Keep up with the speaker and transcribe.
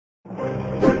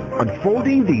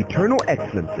unfolding the eternal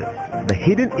excellences, the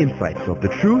hidden insights of the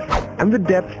truth, and the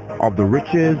depth of the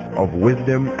riches of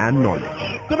wisdom and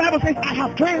knowledge. The Bible says, I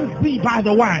have cleansed thee by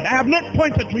the word. I have not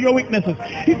pointed to your weaknesses.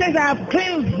 He says, I have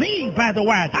cleansed thee by the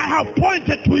word. I have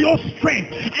pointed to your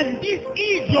strength. And this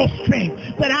is your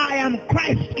strength, that I am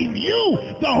Christ in you,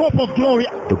 the hope of glory.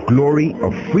 The glory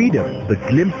of freedom, the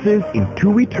glimpses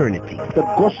into eternity. The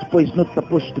gospel is not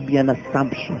supposed to be an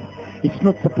assumption. It's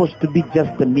not supposed to be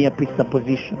just a mere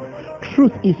presupposition.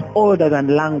 Truth is older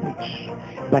than language,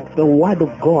 but the word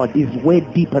of God is way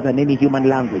deeper than any human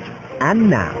language. And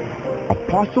now,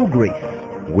 Apostle Grace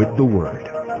with the Word.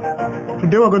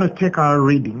 Today we're going to take our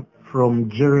reading from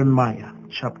Jeremiah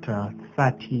chapter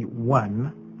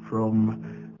 31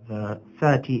 from the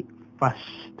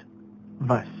 31st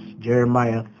verse.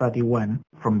 Jeremiah 31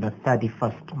 from the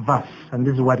 31st verse. And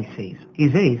this is what he says.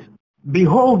 He says,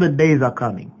 behold, the days are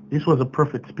coming. This was a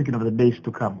prophet speaking of the days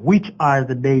to come. Which are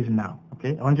the days now?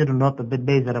 Okay, I want you to note that the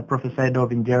days that are prophesied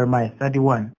of in Jeremiah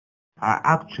 31 are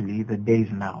actually the days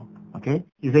now. Okay,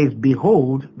 he says,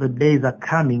 behold, the days are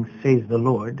coming, says the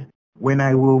Lord, when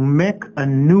I will make a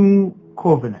new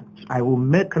covenant. I will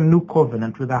make a new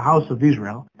covenant with the house of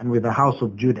Israel and with the house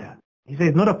of Judah. He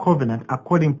says, not a covenant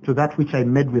according to that which I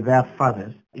made with their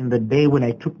fathers in the day when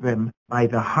I took them by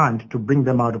the hand to bring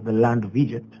them out of the land of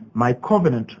Egypt. My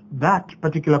covenant, that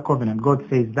particular covenant, God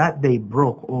says, that they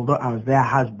broke, although I was their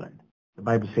husband. The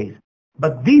Bible says,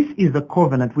 but this is the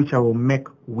covenant which I will make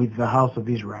with the house of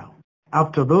Israel.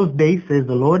 After those days, says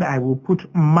the Lord, I will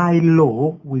put my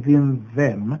law within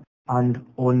them, and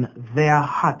on their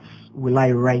hearts will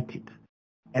I write it.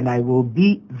 And I will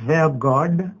be their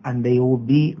God, and they will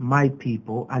be my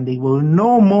people, and they will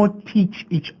no more teach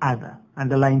each other,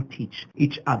 underline teach,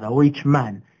 each other, or each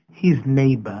man his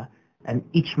neighbor, and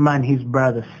each man his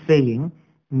brother, saying,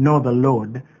 know the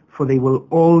Lord, for they will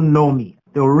all know me.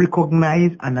 They will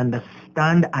recognize and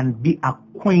understand and be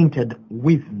acquainted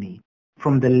with me,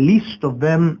 from the least of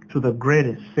them to the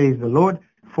greatest, says the Lord,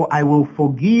 for I will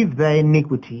forgive their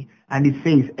iniquity. And it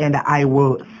says, and I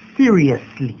will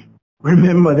seriously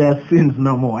remember their sins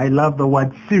no more. I love the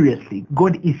word seriously.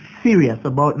 God is serious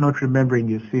about not remembering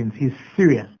your sins. He's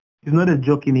serious. It's not a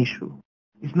joking issue.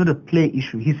 It's not a play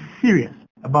issue. He's serious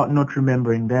about not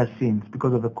remembering their sins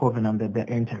because of the covenant that they're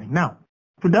entering. Now,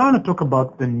 today I want to talk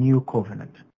about the new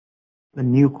covenant. The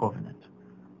new covenant.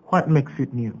 What makes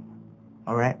it new?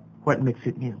 All right? What makes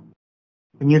it new?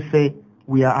 When you say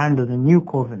we are under the new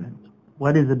covenant,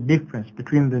 what is the difference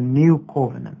between the new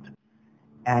covenant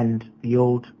and the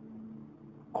old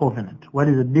covenant? What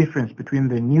is the difference between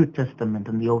the New Testament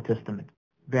and the Old Testament?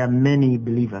 There are many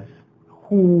believers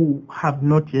who have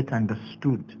not yet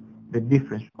understood the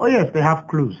difference. Oh yes, they have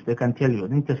clues. They can tell you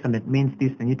the New Testament means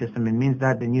this, the New Testament means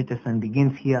that, the New Testament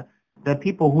begins here. There are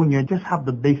people who just have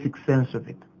the basic sense of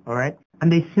it, all right?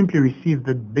 And they simply receive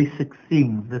the basic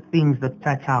things, the things that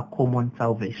touch our common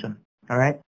salvation, all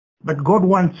right? But God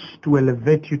wants to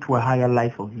elevate you to a higher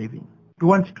life of living. He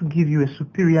wants to give you a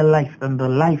superior life than the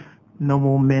life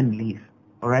normal men live,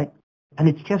 all right? And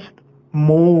it's just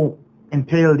more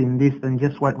entailed in this than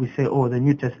just what we say, oh, the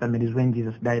New Testament is when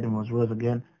Jesus died and was rose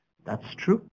again. That's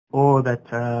true. Or that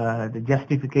the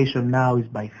justification now is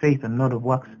by faith and not of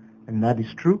works, and that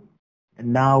is true.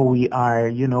 And now we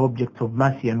are, objects of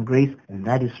mercy and grace, and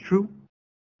that is true.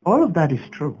 All of that is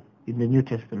true in the New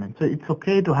Testament. So it's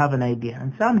okay to have an idea.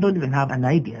 And some don't even have an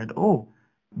idea at all.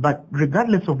 But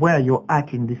regardless of where you're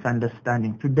at in this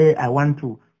understanding, today I want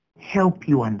to help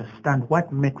you understand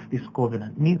what makes this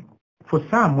covenant new. For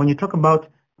some, when you talk about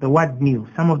the word new,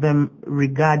 some of them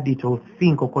regard it or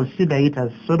think or consider it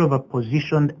as sort of a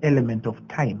positioned element of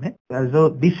time. As though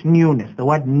this newness, the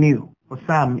word new, for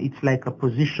some it's like a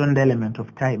positioned element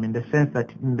of time, in the sense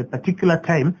that in the particular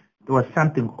time there was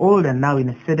something old, and now in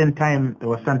a certain time there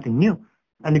was something new.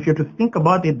 And if you're to think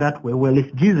about it that way, well,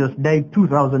 if Jesus died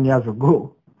 2,000 years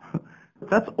ago,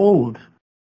 that's old.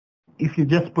 If you're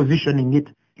just positioning it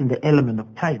in the element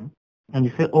of time, and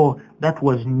you say, oh, that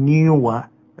was newer,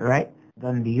 right,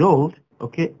 than the old,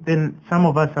 okay, then some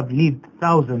of us have lived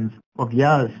thousands of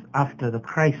years after the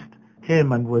Christ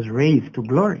came and was raised to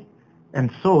glory.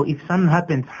 And so if something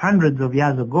happens hundreds of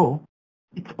years ago,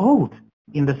 it's old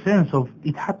in the sense of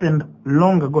it happened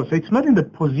long ago. So it's not in the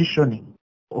positioning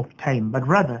of time, but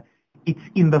rather it's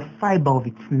in the fiber of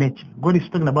its nature. God is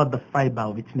talking about the fiber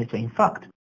of its nature. In fact,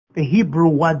 the Hebrew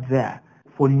word there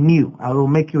for new, I will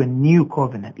make you a new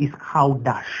covenant, is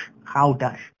chawdash.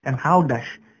 Chawdash. And chawdash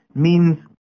means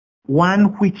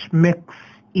one which makes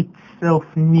itself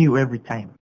new every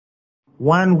time.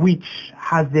 One which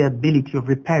has the ability of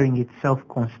repairing itself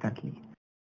constantly.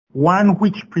 One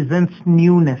which presents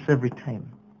newness every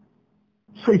time.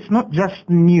 So it's not just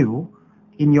new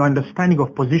in your understanding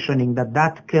of positioning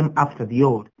that came after the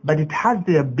old, but it has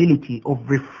the ability of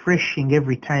refreshing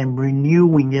every time,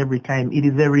 renewing every time. It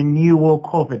is a renewal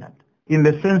covenant in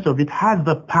the sense of it has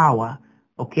the power,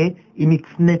 okay, in its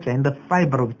nature, in the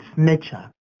fiber of its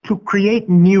nature, to create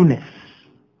newness,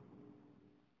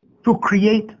 to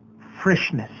create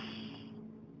freshness,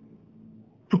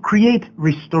 to create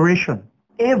restoration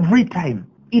every time.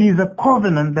 It is a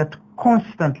covenant that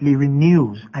constantly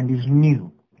renews and is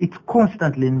new. It's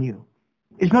constantly new.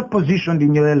 It's not positioned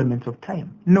in your elements of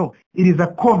time. No, it is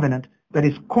a covenant that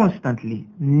is constantly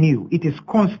new. It is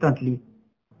constantly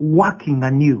working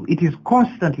anew. It is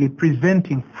constantly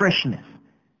presenting freshness.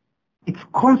 It's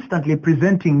constantly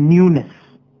presenting newness.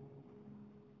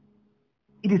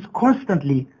 It is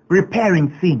constantly repairing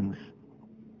things.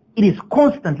 It is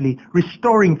constantly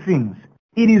restoring things.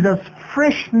 It is as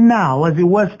fresh now as it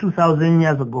was 2,000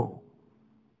 years ago.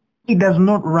 It does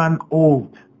not run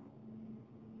old.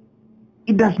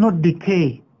 It does not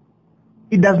decay.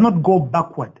 It does not go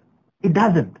backward. It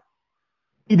doesn't.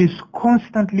 It is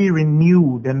constantly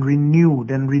renewed and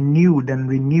renewed and renewed and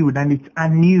renewed, and it's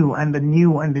anew and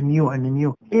anew and anew and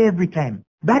anew every time.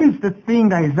 That is the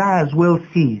thing Isaiah as well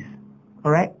sees.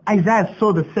 All right? Isaiah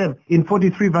saw the same in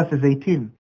 43 verses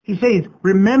 18. He says,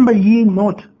 remember ye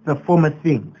not the former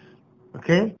things.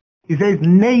 Okay? He says,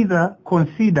 neither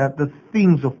consider the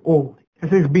things of old. He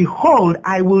says, behold,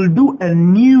 I will do a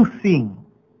new thing.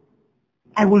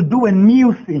 I will do a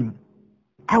new thing.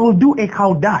 I will do a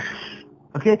Kaudash.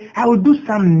 Okay? I will do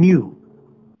some new.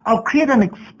 I'll create an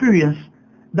experience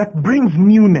that brings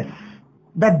newness,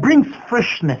 that brings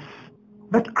freshness,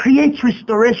 that creates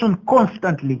restoration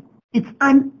constantly. It's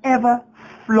an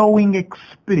ever-flowing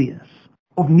experience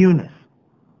of newness.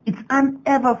 It's an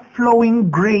ever-flowing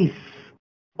grace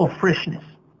of freshness.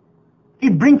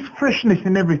 It brings freshness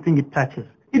in everything it touches.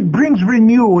 It brings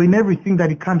renewal in everything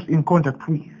that it comes in contact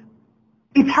with.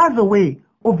 It has a way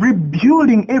of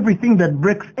rebuilding everything that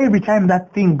breaks every time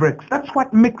that thing breaks. That's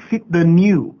what makes it the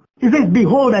new. He says,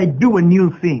 behold, I do a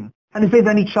new thing. And he says,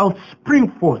 and it shall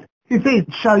spring forth. He says,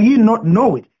 shall ye not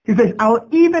know it? He says, I'll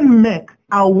even make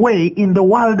a way in the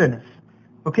wilderness.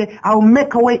 Okay? I'll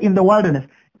make a way in the wilderness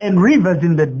and rivers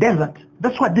in the desert.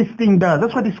 That's what this thing does.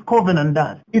 That's what this covenant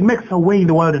does. It makes a way in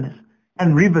the wilderness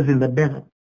and rivers in the desert.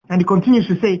 And he continues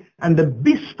to say, and the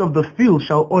beasts of the field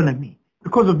shall honor me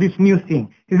because of this new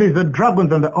thing. He says, the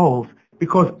dragons and the owls,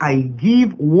 because I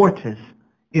give waters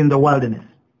in the wilderness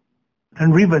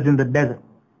and rivers in the desert.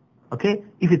 Okay?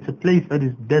 If it's a place that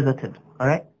is deserted, all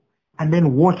right? And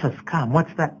then waters come.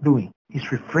 What's that doing?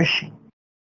 It's refreshing.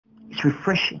 It's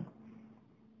refreshing.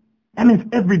 That means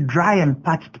every dry and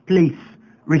parched place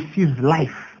receives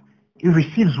life. It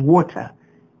receives water.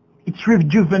 It's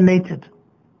rejuvenated.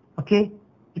 Okay?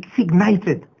 It's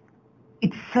ignited.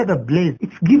 It's set ablaze.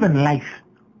 It's given life.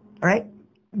 Alright?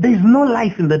 There is no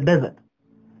life in the desert.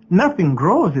 Nothing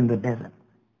grows in the desert.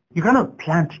 You cannot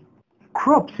plant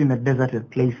crops in a deserted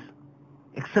place,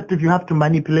 except if you have to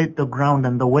manipulate the ground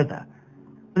and the weather.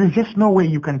 There's just no way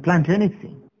you can plant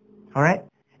anything. Alright?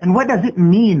 And what does it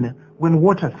mean when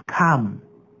waters come?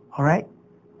 Alright?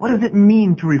 What does it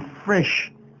mean to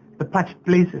refresh the parched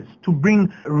places, to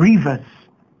bring rivers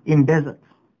in deserts?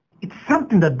 It's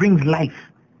something that brings life,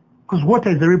 because water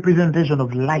is a representation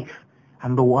of life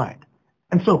and the word.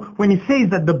 And so when he says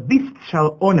that the beasts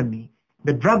shall honor me,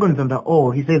 the dragons and the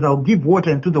owl, he says, I'll give water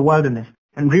into the wilderness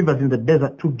and rivers in the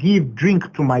desert to give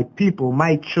drink to my people,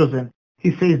 my chosen.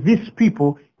 He says, these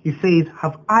people, he says,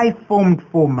 have I formed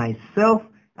for myself,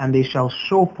 and they shall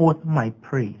show forth my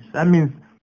praise. That means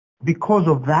because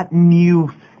of that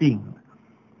new thing,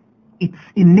 it's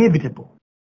inevitable.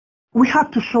 We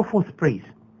have to show forth praise.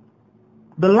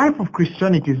 The life of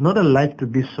Christianity is not a life to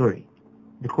be sorry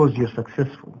because you're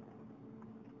successful,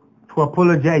 to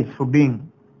apologize for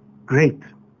being great.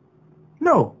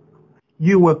 No.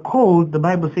 You were called, the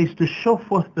Bible says, to show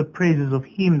forth the praises of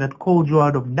him that called you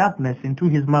out of darkness into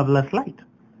his marvelous light.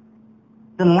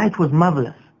 The light was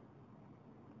marvelous.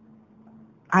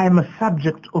 I am a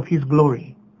subject of his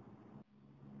glory.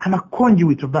 I'm a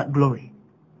conduit of that glory.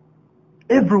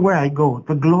 Everywhere I go,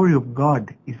 the glory of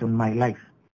God is in my life.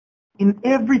 In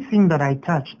everything that I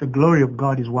touch, the glory of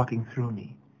God is working through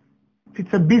me. If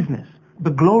it's a business, the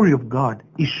glory of God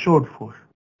is showed forth.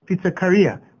 If it's a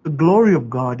career, the glory of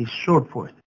God is showed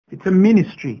forth. If it's a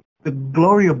ministry, the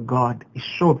glory of God is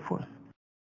showed forth.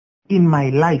 In my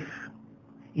life,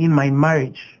 in my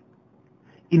marriage,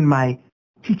 in my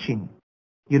teaching,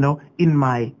 in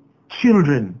my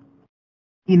children,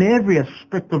 in every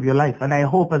aspect of your life. And I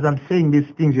hope as I'm saying these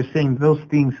things, you're saying those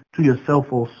things to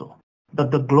yourself also.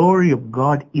 that the glory of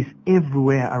God is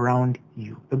everywhere around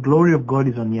you. The glory of God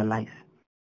is on your life.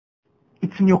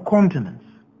 It's in your countenance.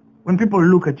 When people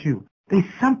look at you, there's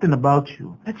something about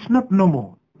you that's not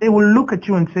normal. They will look at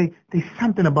you and say, there's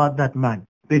something about that man.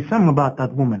 There's something about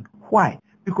that woman. Why?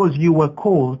 Because you were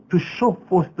called to show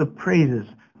forth the praises.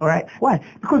 All right? Why?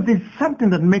 Because there's something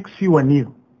that makes you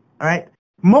anew. All right?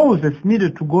 Moses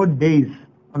needed to go days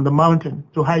on the mountain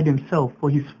to hide himself for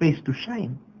his face to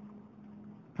shine.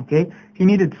 Okay? He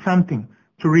needed something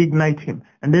to reignite him.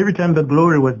 And every time the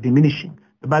glory was diminishing,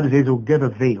 the Bible says he would get a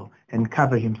veil and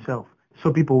cover himself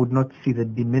so people would not see the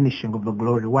diminishing of the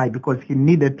glory. Why? Because he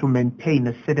needed to maintain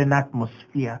a certain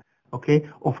atmosphere, okay,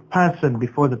 of person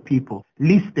before the people,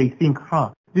 lest they think,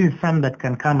 this is some that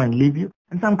can come and leave you.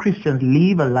 And some Christians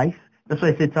live a life. That's why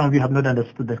I said some of you have not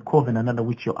understood the covenant under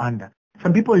which you're under.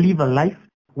 Some people live a life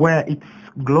where it's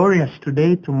glorious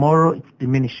today, tomorrow it's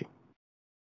diminishing.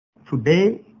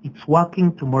 Today it's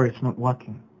working, tomorrow it's not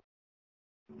working.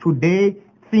 Today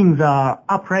things are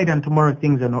upright and tomorrow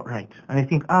things are not right. And I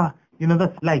think,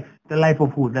 that's life. The life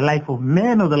of who? The life of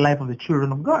men or the life of the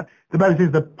children of God? The Bible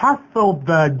says the path of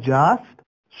the just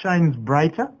shines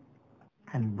brighter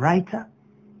and brighter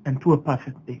unto a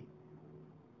perfect day.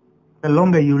 The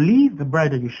longer you live, the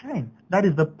brighter you shine. That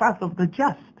is the path of the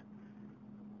just.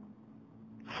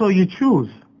 So you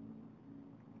choose.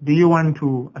 Do you want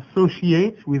to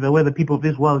associate with the way the people of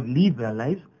this world live their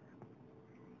lives?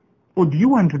 Or do you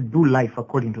want to do life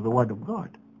according to the Word of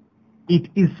God?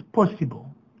 It is possible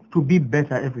to be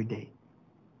better every day.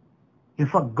 In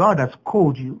fact, God has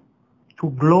called you to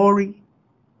glory,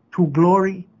 to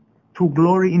glory, to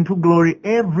glory, into glory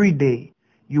every day.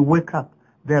 You wake up.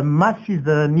 There are mercies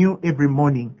that are new every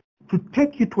morning to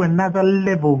take you to another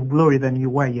level of glory than you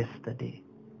were yesterday.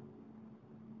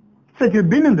 So if you've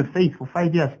been in the faith for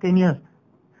 5 years, 10 years,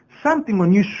 something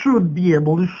on you should be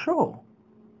able to show.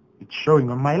 It's showing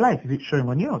on my life. Is it showing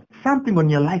on yours? Something on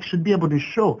your life should be able to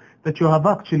show that you have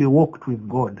actually walked with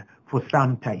God for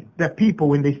some time. The people,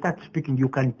 when they start speaking, you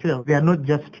can tell they are not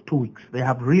just 2 weeks. They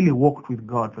have really walked with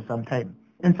God for some time.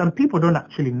 And some people don't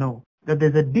actually know that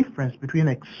there's a difference between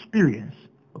experience,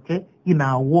 okay, in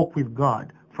our walk with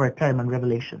God for a time and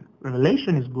revelation.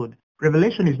 Revelation is good.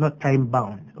 Revelation is not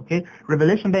time-bound, okay?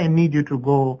 Revelation doesn't need you to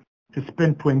go to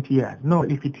spend 20 years. No,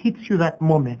 if it hits you that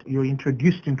moment, you're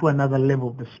introduced into another level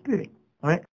of the Spirit, all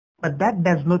right? But that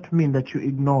does not mean that you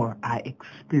ignore our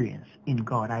experience in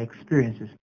God, our experiences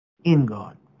in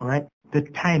God, all right? The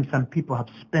time some people have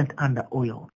spent under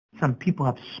oil, some people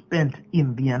have spent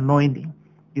in the anointing,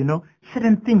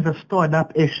 certain things are stored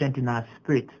up ancient in our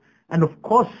spirits. And of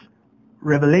course,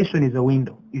 revelation is a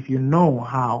window if you know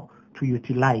how to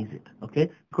utilize it, okay?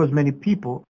 Because many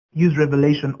people use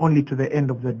revelation only to the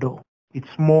end of the door.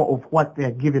 It's more of what they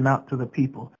are giving out to the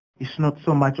people. It's not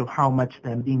so much of how much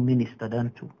they're being ministered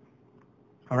unto.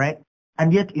 All right?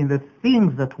 And yet in the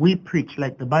things that we preach,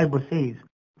 like the Bible says,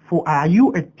 for are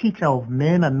you a teacher of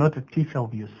men and not a teacher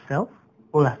of yourself?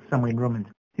 Or that's somewhere in Romans.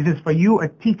 It says, for you a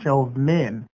teacher of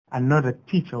men and not a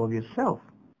teacher of yourself.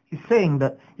 He's saying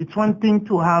that it's one thing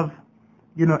to have,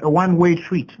 a one-way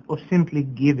street of simply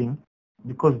giving,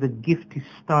 because the gift is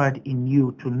stored in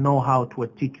you to know how to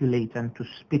articulate and to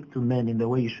speak to men in the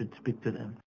way you should speak to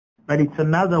them. But it's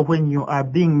another when you are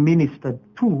being ministered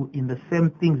to in the same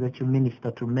things that you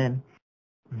minister to men.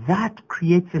 That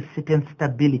creates a certain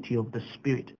stability of the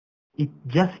Spirit. It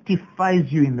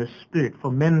justifies you in the Spirit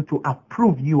for men to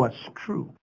approve you as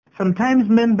true. Sometimes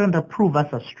men don't approve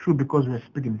us as true because we're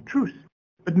speaking truth.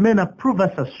 But men approve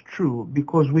us as true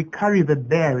because we carry the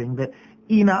bearing, the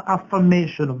inner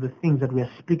affirmation of the things that we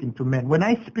are speaking to men. When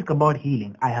I speak about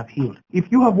healing, I have healed. If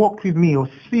you have walked with me or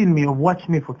seen me or watched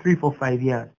me for 3, 4, 5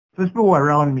 years, those people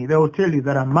around me, they will tell you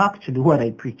that I'm actually what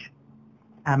I preach.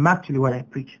 I'm actually what I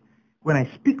preach. When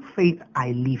I speak faith,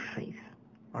 I live faith.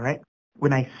 All right?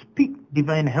 When I speak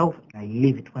divine health, I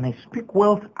live it. When I speak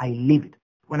wealth, I live it.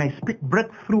 When I speak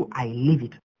breakthrough, I live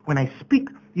it. When I speak,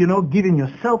 giving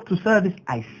yourself to service,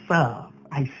 I serve.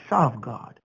 I serve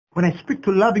God. When I speak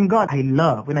to loving God, I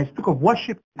love. When I speak of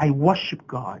worship, I worship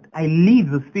God. I live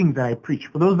the things that I preach.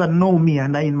 For those that know me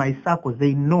and are in my circles,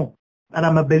 they know that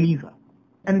I'm a believer.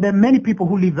 And there are many people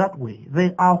who live that way.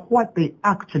 They are what they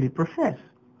actually profess.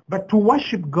 But to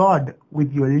worship God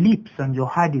with your lips and your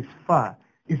heart is far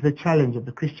is the challenge of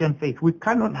the Christian faith. We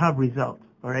cannot have results,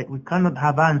 all right? We cannot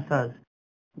have answers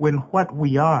when what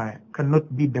we are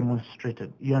cannot be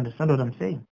demonstrated. You understand what I'm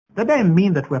saying? That doesn't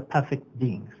mean that we're perfect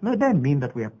beings. No, it doesn't mean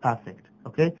that we are perfect,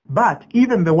 okay? But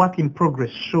even the work in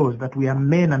progress shows that we are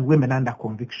men and women under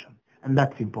conviction, and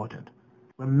that's important.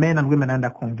 We're men and women under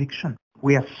conviction.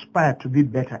 We aspire to be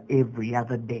better every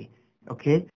other day,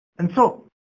 okay? And so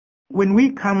when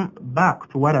we come back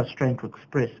to what I was trying to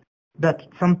express, that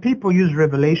some people use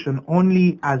revelation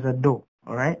only as a door,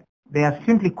 all right? They are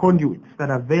simply conduits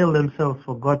that avail themselves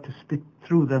for God to speak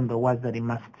through them the words that he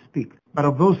must speak. But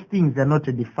of those things, they're not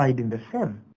edified in the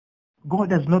same.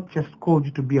 God has not just called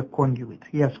you to be a conduit.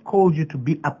 He has called you to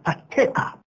be a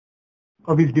partaker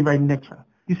of his divine nature.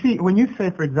 You see, when you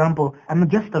say, for example, I'm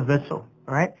just a vessel,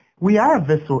 all right? We are a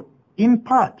vessel in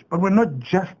part, but we're not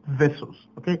just vessels,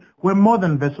 okay? We're more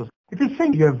than vessels. If you're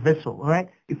saying you're a vessel, all right?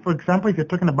 If, for example, if you're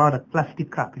talking about a plastic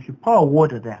cup, if you pour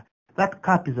water there, that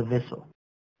cup is a vessel,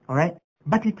 all right?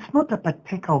 But it's not a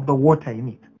partaker of the water in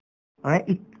it, all right?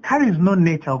 It carries no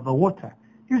nature of the water.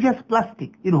 It's just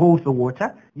plastic. It holds the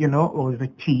water, or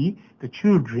the tea that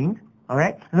you drink, all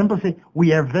right? And then people say,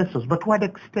 we are vessels, but to what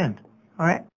extent, all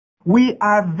right? We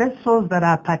are vessels that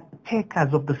are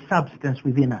partakers of the substance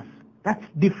within us. That's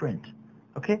different,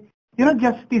 okay? You're not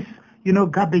just this,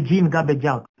 garbage in, garbage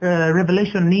out.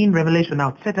 Revelation in, revelation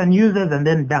out. Satan uses and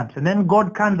then dumps. And then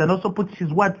God comes and also puts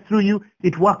his word through you.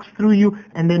 It works through you,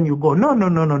 and then you go.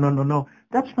 No.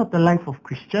 That's not the life of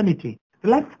Christianity. The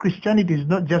life of Christianity is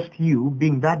not just you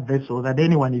being that vessel that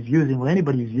anyone is using or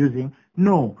anybody is using.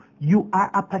 No, you are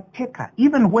a partaker.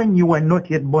 Even when you are not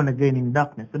yet born again in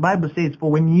darkness. The Bible says,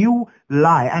 for when you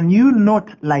lie, and you not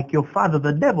like your father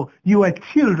the devil, you are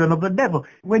children of the devil.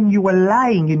 When you were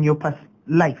lying in your past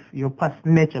life, your past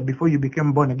nature before you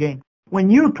became born again, when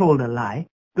you told a lie,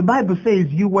 the Bible says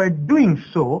you were doing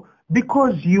so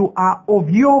because you are of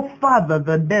your father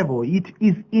the devil. It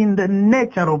is in the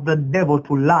nature of the devil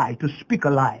to lie, to speak a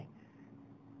lie.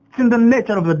 It's in the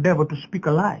nature of the devil to speak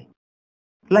a lie.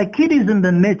 Like it is in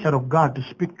the nature of God to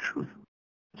speak truth.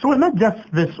 So we're not just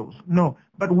vessels, no,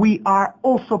 but we are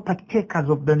also partakers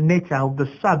of the nature of the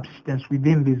substance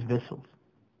within these vessels.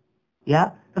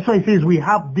 Yeah? That's why it says we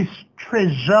have this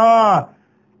treasure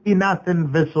in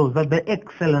earthen vessels, that the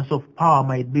excellence of power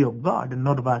might be of God and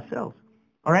not of ourselves.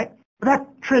 All right? That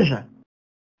treasure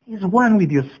is one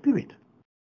with your spirit.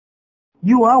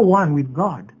 You are one with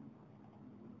God.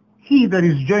 He that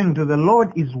is joined to the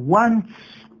Lord is one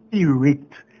spirit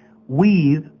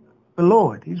with the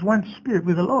Lord. He's one spirit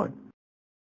with the Lord.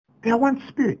 They are one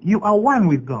spirit. You are one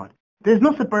with God. There's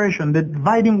no separation. The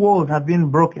dividing walls have been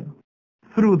broken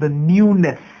through the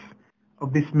newness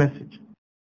of this message.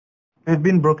 They've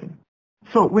been broken.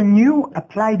 So when you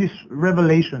apply this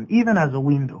revelation, even as a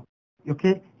window,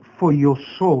 okay, for your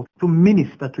soul to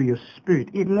minister to your spirit,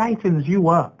 it lightens you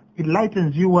up. It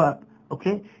lightens you up,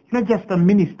 okay? You're not just a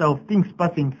minister of things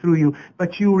passing through you,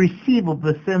 but you receive of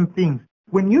the same things.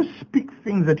 When you speak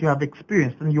things that you have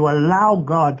experienced and you allow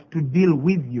God to deal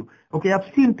with you, okay,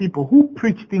 I've seen people who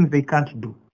preach things they can't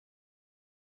do.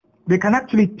 They can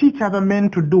actually teach other men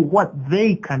to do what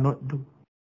they cannot do.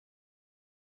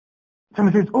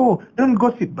 Someone says, oh, don't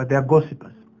gossip, but they are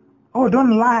gossipers. Oh,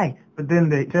 don't lie, but then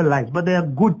they tell lies. But they are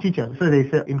good teachers. So they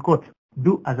say, in quotes,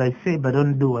 do as I say, but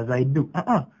don't do as I do.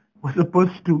 We're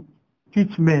supposed to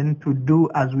teach men to do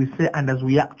as we say and as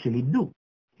we actually do.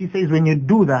 He says, when you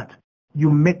do that, you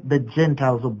make the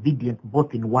Gentiles obedient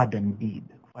both in word and deed.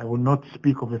 I will not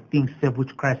speak of the things save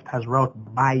which Christ has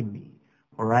wrought by me,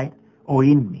 all right, or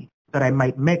in me, that I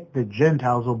might make the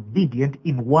Gentiles obedient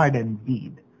in word and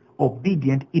deed.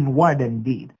 Obedient in word and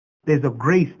deed. There's a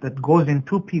grace that goes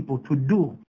into people to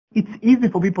do. It's easy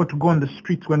for people to go on the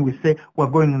streets when we say we're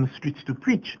going on the streets to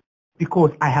preach,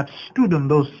 because I have stood on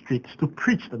those streets to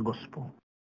preach the gospel.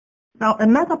 Now,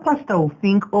 another pastor will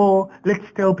think, oh, let's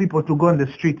tell people to go on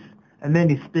the streets, and then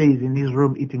he stays in his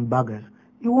room eating burgers.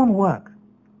 It won't work.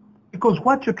 Because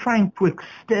what you're trying to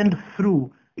extend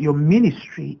through your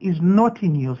ministry is not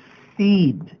in your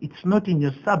seed. It's not in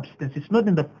your substance. It's not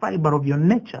in the fiber of your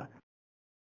nature.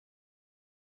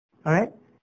 All right?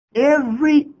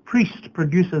 Every priest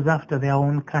produces after their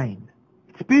own kind.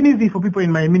 It's been easy for people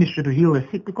in my ministry to heal the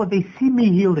sick because they see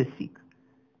me heal the sick.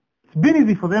 It's been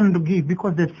easy for them to give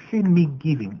because they've seen me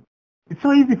giving. It's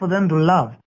so easy for them to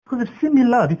love because they've seen me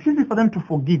love. It's easy for them to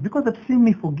forgive because they've seen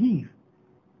me forgive.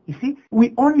 You see,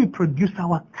 we only produce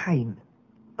our kind.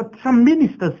 But some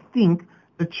ministers think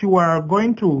that you are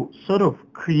going to sort of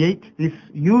create this,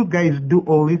 you guys do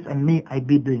all this and me, I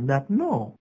be doing that.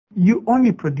 No. You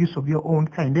only produce of your own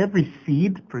kind. Every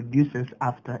seed produces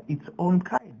after its own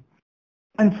kind.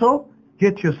 And so,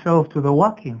 get yourself to the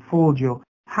working. Fold your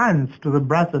hands to the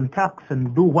brass and tacks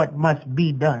and do what must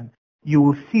be done. You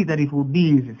will see that it will be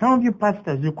easy. Some of you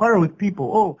pastors, you quarrel with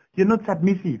people. Oh, you're not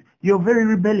submissive. You're very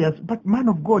rebellious. But man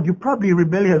of God, you're probably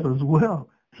rebellious as well.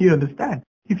 You understand?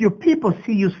 If your people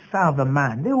see you serve a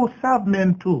man, they will serve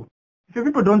men too. If your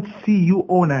people don't see you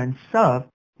honor and serve,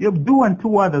 You do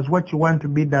unto others what you want to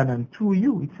be done unto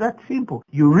you. It's that simple.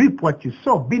 You reap what you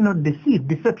sow. Be not deceived.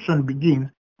 Deception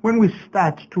begins when we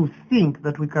start to think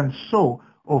that we can sow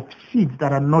of seeds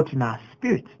that are not in our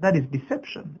spirit. That is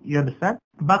deception. You understand?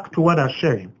 Back to what I was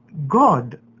sharing.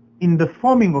 God, in the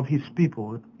forming of his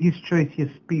people, his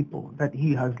choicest people that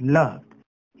he has loved,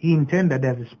 he intended,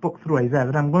 as he spoke through Isaiah,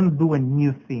 that I'm going to do a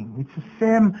new thing. It's the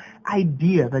same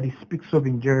idea that he speaks of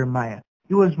in Jeremiah.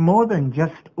 It was more than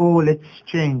just, oh, let's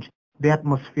change the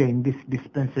atmosphere in this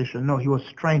dispensation. No, he was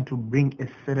trying to bring a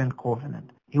certain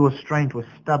covenant. He was trying to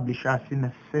establish us in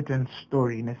a certain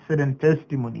story, in a certain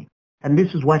testimony. And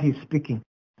this is what he's speaking.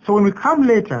 So when we come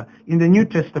later in the New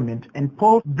Testament, and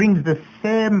Paul brings the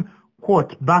same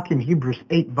quote back in Hebrews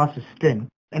 8 verses 10,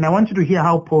 and I want you to hear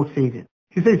how Paul says it.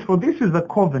 He says, for this is the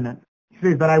covenant. He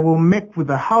says that I will make with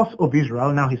the house of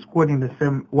Israel. Now he's quoting the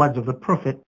same words of the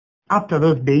prophet. After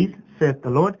those days, saith the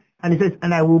Lord. And he says,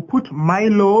 and I will put my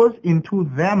laws into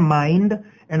their mind,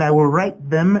 and I will write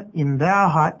them in their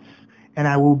hearts, and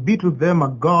I will be to them a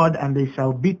God, and they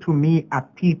shall be to me a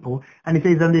people. And he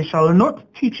says, and they shall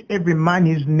not teach every man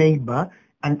his neighbor,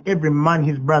 and every man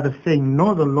his brother, saying,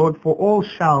 know the Lord, for all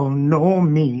shall know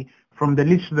me, from the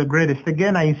least to the greatest.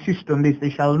 Again, I insist on this. They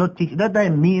shall not teach. That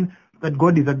doesn't mean that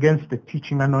God is against the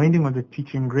teaching anointing or the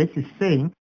teaching grace. He's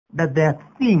saying that there are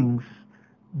things,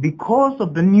 because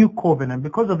of the new covenant,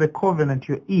 because of the covenant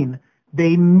you're in,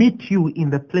 they meet you in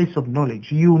the place of knowledge.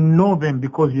 You know them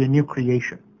because you're a new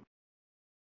creation.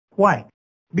 Why?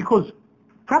 Because,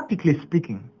 practically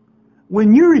speaking,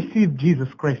 when you receive Jesus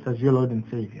Christ as your Lord and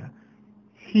Savior,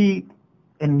 he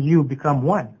and you become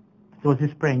one. There was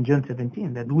this prayer in John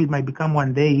 17, that we might become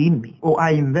one, they in me, or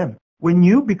I in them. When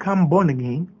you become born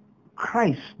again,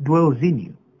 Christ dwells in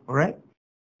you, all right?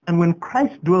 And when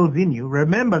Christ dwells in you,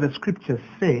 remember the scriptures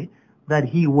say that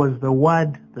he was the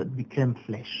Word that became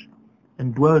flesh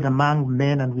and dwelled among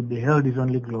men, and we beheld his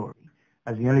only glory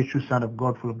as the only true Son of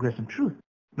God, full of grace and truth.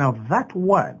 Now that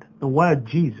word, the word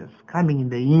Jesus, coming in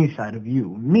the inside of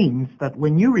you, means that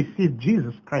when you receive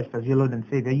Jesus Christ as your Lord and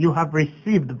Savior, you have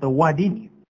received the word in you.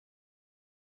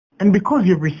 And because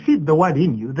you've received the word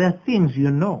in you, there are things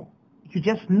you know. You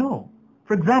just know.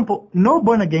 For example, no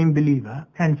born-again believer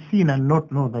can sin and not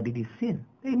know that it is sin.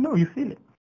 They know, you feel it.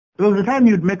 There was a time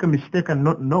you'd make a mistake and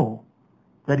not know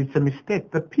that it's a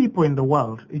mistake. The people in the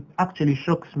world, it actually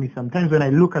shocks me sometimes when I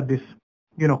look at this,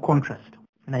 contrast.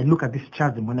 And I look at this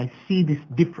chasm, when I see this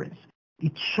difference,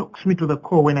 it shocks me to the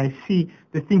core when I see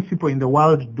the things people in the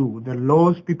world do, the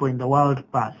laws people in the world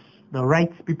pass, the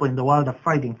rights people in the world are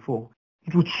fighting for.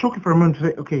 It would shock you for a moment to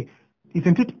say, okay,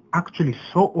 isn't it actually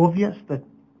so obvious that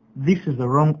this is the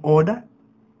wrong order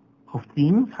of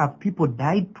things? Have people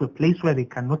died to a place where they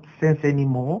cannot sense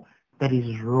anymore that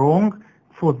is wrong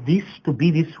for this to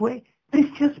be this way?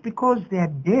 It's just because they are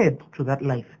dead to that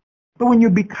life. But when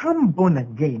you become born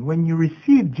again, when you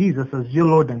receive Jesus as your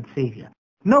Lord and Savior,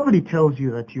 nobody tells you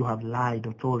that you have lied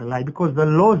or told a lie, because the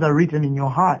laws are written in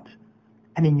your heart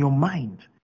and in your mind.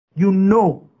 You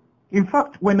know. In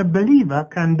fact, when a believer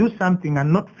can do something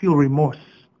and not feel remorse,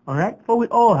 all right? For we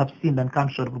all have sinned and come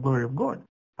short of the glory of God.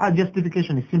 Our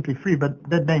justification is simply free, but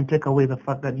that doesn't take away the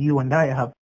fact that you and I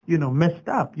have, messed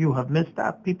up. You have messed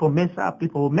up. People mess up.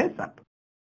 People mess up.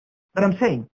 But I'm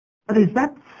saying, but there's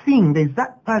that thing, there's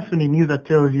that person in you that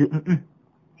tells you,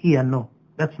 here, no,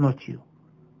 that's not you.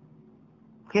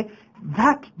 Okay?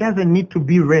 That doesn't need to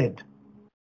be read.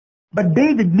 But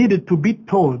David needed to be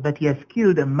told that he has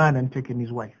killed a man and taken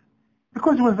his wife,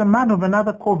 because he was a man of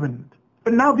another covenant.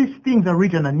 But now these things are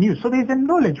written anew. So there's a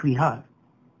knowledge we have.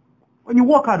 When you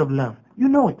walk out of love, you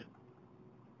know it.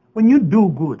 When you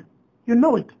do good, you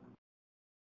know it.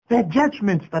 There are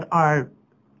judgments that are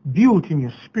built in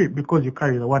your spirit because you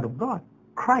carry the word of God.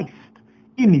 Christ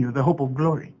in you, the hope of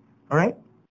glory. All right?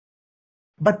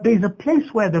 But there's a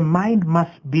place where the mind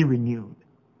must be renewed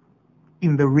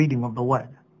in the reading of the word.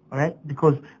 All right?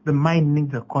 Because the mind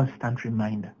needs a constant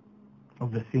reminder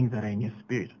of the things that are in your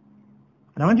spirit.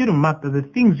 And I want you to mark that the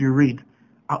things you read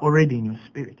are already in your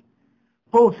spirit.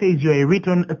 Paul says you're a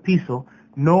written epistle,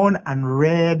 known and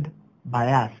read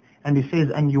by us. And he says,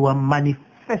 and you are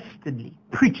manifestly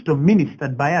preached or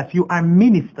ministered by us. You are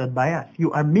ministered by us.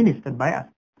 You are ministered by us.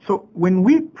 So when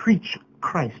we preach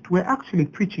Christ, we're actually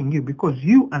preaching you, because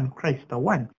you and Christ are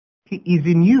one. He is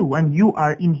in you and you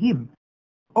are in him.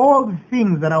 All the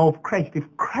things that are of Christ, if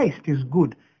Christ is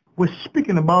good, we're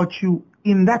speaking about you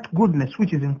in that goodness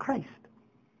which is in Christ.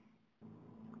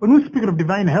 When we're speaking of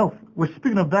divine health, we're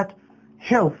speaking of that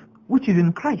health which is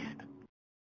in Christ.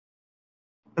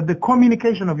 That the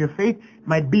communication of your faith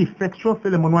might be effectual,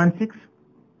 Philemon 1:6,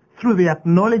 through the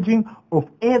acknowledging of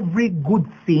every good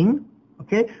thing,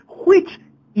 Okay? Which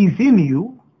is in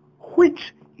you,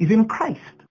 which is in Christ.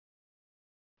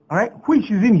 All right?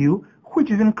 Which is in you, which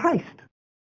is in Christ.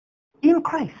 In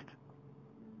Christ.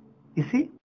 You see?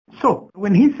 So,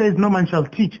 when he says no man shall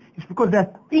teach, it's because there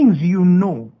are things you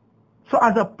know. So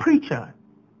as a preacher,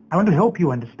 I want to help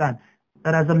you understand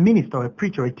that as a minister, or a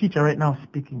preacher, or a teacher right now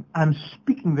speaking, I'm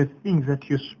speaking the things that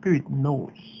your spirit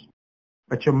knows,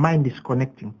 but your mind is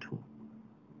connecting to.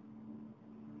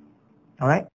 All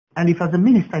right? And if as a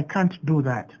minister I can't do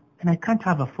that, then I can't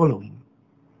have a following.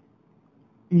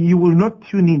 You will not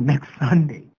tune in next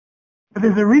Sunday. But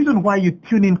there's a reason why you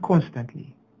tune in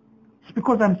constantly. It's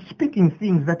because I'm speaking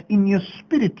things that in your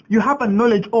spirit you have a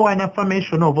knowledge or an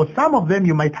affirmation of, or some of them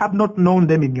you might have not known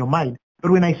them in your mind.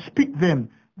 But when I speak them,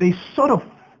 they sort of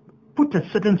put a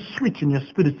certain switch in your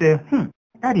spirit, say,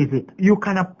 that is it. You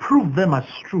can approve them as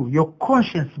true. Your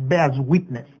conscience bears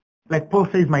witness. Like Paul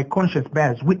says, my conscience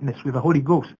bears witness with the Holy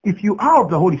Ghost. If you are of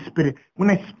the Holy Spirit, when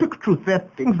I speak truth, there are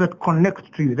things that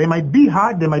connect to you. They might be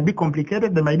hard, they might be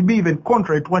complicated, they might be even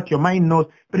contrary to what your mind knows.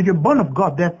 But if you're born of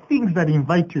God, there are things that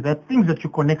invite you, there are things that you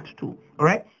connect to. All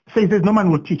right? So he says, no man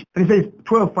will teach. But he says,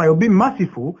 12, I will be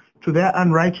merciful to their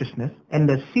unrighteousness, and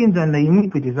the sins and the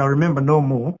iniquities I'll remember no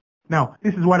more. Now,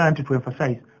 this is what I wanted to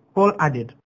emphasize. Paul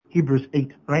added, Hebrews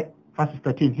 8, right? Verse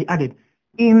 13, he added,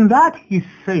 in that he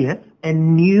saith a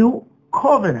new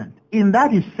covenant. In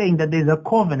that he's saying that there's a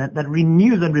covenant that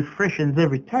renews and refreshes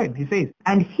every time. He says,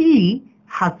 and he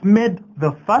hath made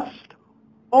the first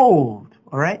old.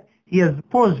 All right? He has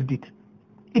paused it.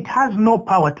 It has no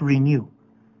power to renew.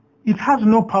 It has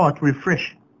no power to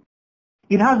refresh.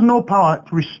 It has no power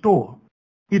to restore.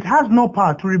 It has no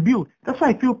power to rebuild. That's why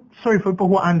I feel sorry for people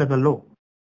who are under the law.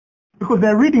 Because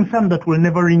they're reading some that will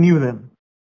never renew them.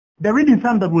 They're reading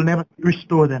some that will never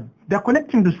restore them. They're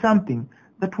connecting to something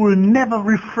that will never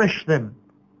refresh them.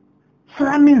 So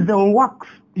that means they'll wax,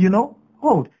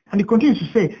 old. And he continues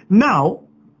to say, now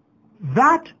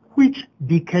that which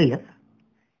decayeth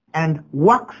and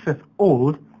waxeth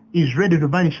old is ready to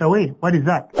vanish away. What is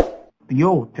that? The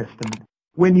Old Testament.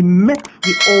 When he makes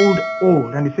the old,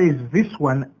 and he says this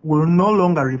one will no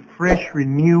longer refresh,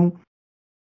 renew,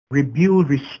 rebuild,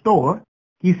 restore,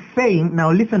 he's saying,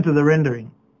 now listen to the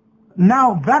rendering.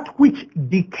 Now that which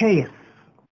decayeth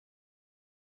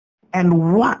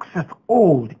and waxeth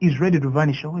old is ready to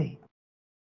vanish away.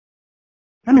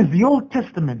 That means the Old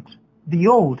Testament, the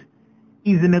old,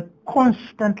 is in a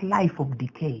constant life of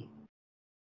decay.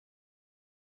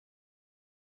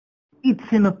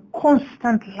 It's in a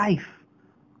constant life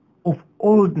of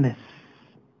oldness.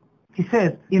 He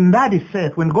says, in that he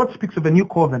says, when God speaks of a new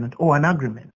covenant or an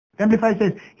agreement, the Amplified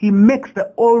says, he makes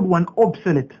the old one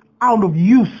obsolete, out of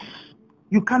use.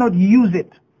 You cannot use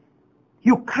it.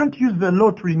 You can't use the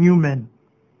law to renew men.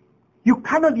 You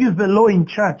cannot use the law in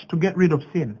church to get rid of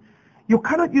sin. You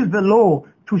cannot use the law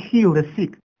to heal the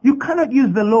sick. You cannot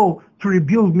use the law to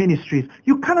rebuild ministries.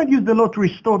 You cannot use the law to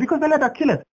restore, because the letter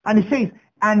killeth. And he says,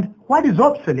 and what is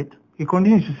obsolete, he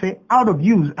continues to say, out of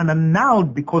use and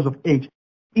annulled because of age,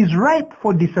 is ripe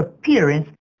for disappearance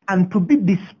and to be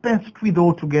dispensed with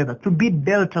altogether, to be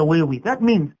dealt away with. That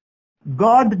means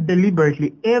God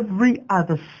deliberately, every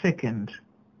other second,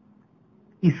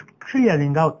 is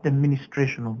clearing out the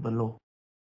ministration of the law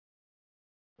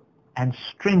and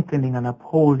strengthening and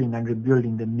upholding and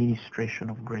rebuilding the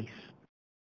ministration of grace,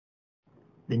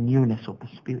 the newness of the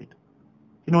Spirit.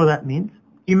 You know what that means?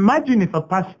 Imagine if a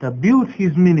pastor builds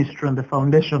his ministry on the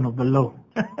foundation of the law.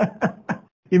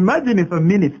 Imagine if a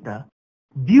minister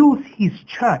builds his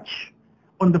church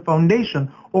on the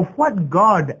foundation of what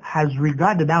God has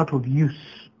regarded out of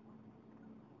use,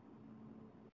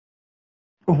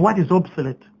 of what is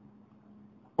obsolete,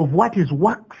 of what is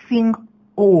waxing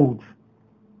old,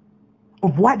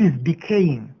 of what is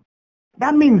decaying.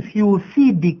 That means he will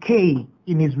see decay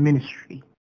in his ministry.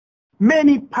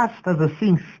 Many pastors are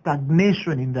seeing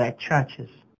stagnation in their churches.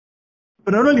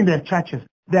 But not only in their churches,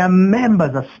 their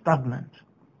members are stagnant.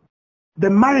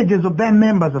 The marriages of their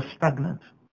members are stagnant.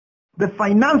 The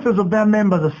finances of their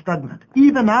members are stagnant,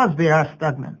 even as they are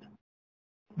stagnant.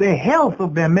 The health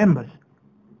of their members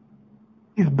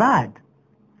is bad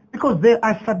because they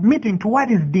are submitting to what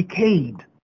is decayed,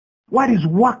 what is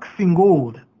waxing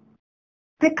old.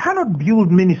 They cannot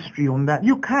build ministry on that.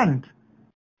 You can't.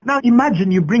 Now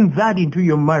imagine you bring that into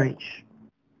your marriage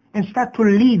and start to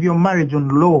live your marriage on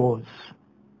laws.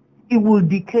 It will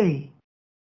decay.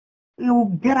 It will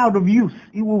get out of use.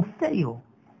 It will fail.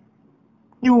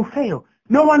 It will fail.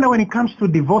 No wonder when it comes to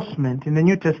divorcement in the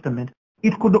New Testament,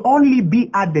 it could only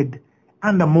be added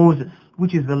under Moses,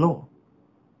 which is the law.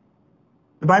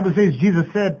 The Bible says Jesus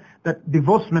said that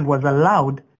divorcement was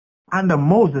allowed under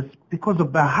Moses because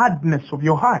of the hardness of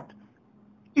your heart.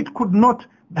 It could not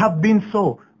have been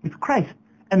so with Christ.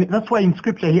 And that's why in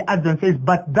Scripture he adds and says,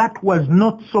 but that was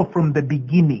not so from the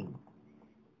beginning.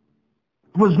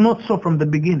 It was not so from the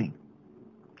beginning.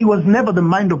 It was never the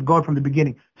mind of God from the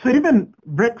beginning. So it even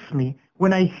breaks me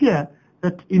when I hear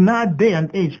that in our day and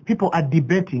age, people are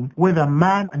debating whether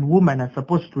man and woman are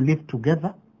supposed to live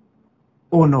together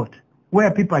or not.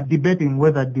 Where people are debating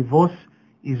whether divorce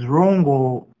is wrong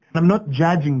or... I'm not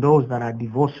judging those that are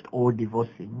divorced or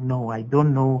divorcing. No, I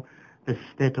don't know the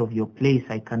state of your place.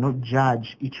 I cannot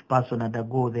judge each person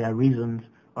undergo their reasons,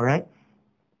 all right?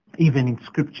 Even in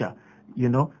Scripture, you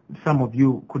know, some of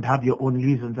you could have your own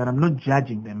reasons, and I'm not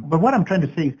judging them. But what I'm trying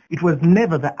to say is it was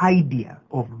never the idea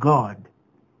of God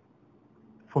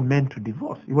for men to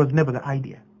divorce. It was never the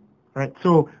idea, right?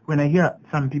 So when I hear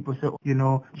some people say, you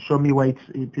know, show me why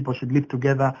people should live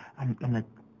together, and like,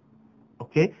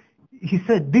 okay, he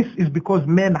said this is because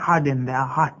men harden their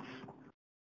hearts.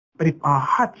 But if our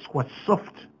hearts were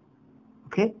soft,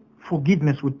 okay,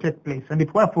 forgiveness would take place. And if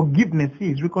where forgiveness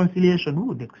is, reconciliation we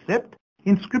would accept.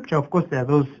 In Scripture, of course, there are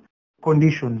those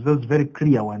conditions, those very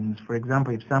clear ones. For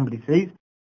example, if somebody says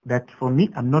that for me,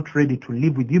 I'm not ready to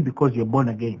live with you because you're born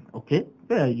again, okay?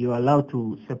 There you're allowed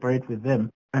to separate with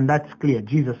them. And that's clear.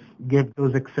 Jesus gave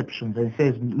those exceptions and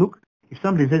says, look, if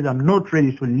somebody says, I'm not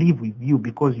ready to live with you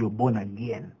because you're born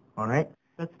again, all right?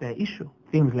 That's their issue.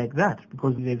 Things like that,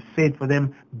 because they've said for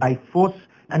them by force.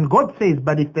 And God says,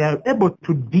 but if they are able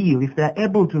to deal, if they are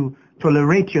able to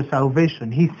tolerate your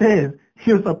salvation, he says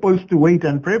you're supposed to wait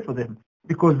and pray for them,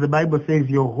 because the Bible says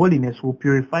your holiness will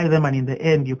purify them, and in the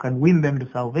end you can win them to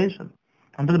salvation.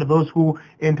 I'm talking about those who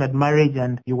entered marriage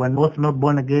and you were both not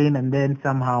born again, and then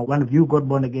somehow one of you got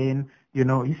born again. You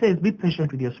know, he says be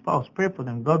patient with your spouse, pray for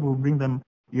them. God will bring them,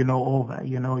 you know, over.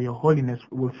 You know, your holiness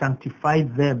will sanctify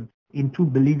them into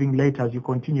believing later as you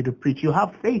continue to preach. You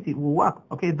have faith, it will work.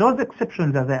 Okay, those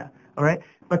exceptions are there, all right?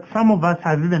 But some of us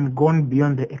have even gone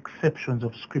beyond the exceptions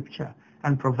of Scripture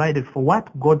and provided for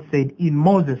what God said in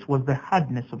Moses was the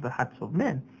hardness of the hearts of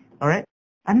men, all right?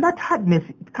 And that hardness,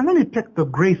 it can only take the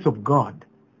grace of God.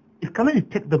 It can only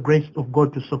take the grace of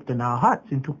God to soften our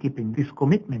hearts into keeping these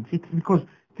commitments. It's because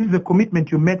this is a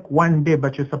commitment you make one day,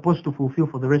 but you're supposed to fulfill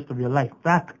for the rest of your life.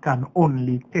 That can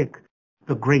only take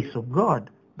the grace of God.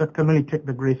 That can only take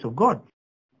the grace of God.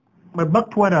 But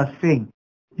back to what I was saying,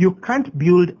 you can't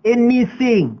build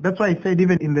anything. That's why I said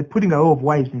even in the putting away of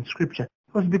wives in Scripture,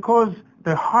 it was because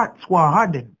the hearts were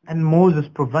hardened, and Moses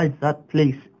provides that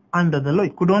place under the law.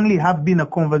 It could only have been a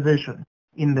conversation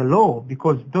in the law,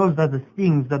 because those are the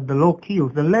things that the law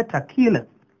kills. The letter killeth.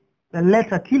 The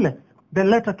letter killeth. The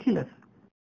letter killeth.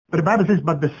 But the Bible says,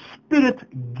 but the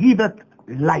Spirit giveth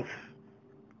life.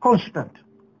 Constant.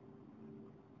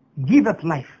 Giveth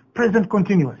life. Present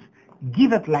continuous.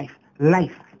 Giveth life.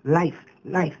 Life. Life.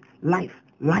 Life. Life.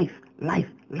 Life. Life.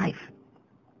 Life.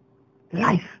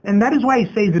 Life. And that is why he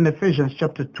says in Ephesians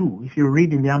chapter 2, if you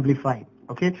read in the Amplified,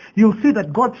 okay, you'll see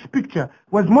that God's picture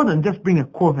was more than just bring a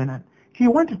covenant. He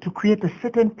wanted to create a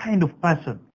certain kind of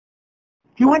person.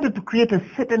 He wanted to create a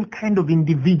certain kind of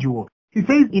individual. He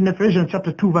says in Ephesians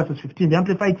chapter 2 verses 15, the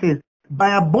Amplified says,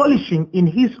 by abolishing in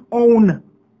his own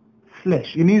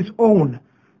flesh, in his own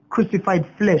crucified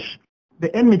flesh,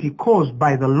 the enmity caused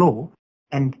by the law,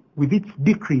 and with its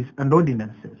decrees and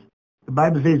ordinances. The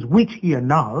Bible says, which he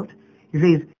annulled. He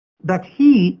says that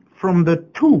he from the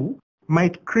two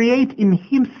might create in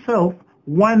himself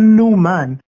one new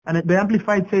man. And the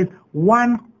Amplified says,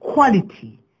 one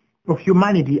quality of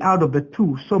humanity out of the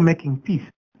two, so making peace.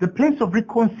 The place of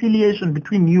reconciliation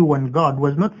between you and God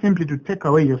was not simply to take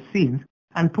away your sins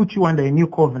and put you under a new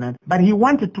covenant, but he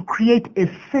wanted to create a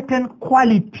certain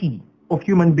quality of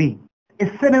human being, a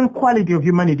certain quality of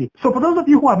humanity. So for those of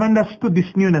you who have understood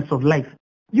this newness of life,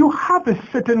 you have a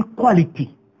certain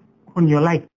quality on your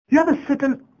life. You have a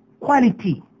certain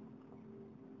quality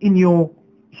in your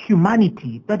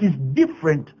humanity that is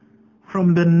different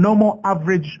from the normal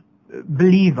average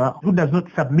believer who does not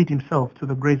submit himself to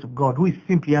the grace of God, who is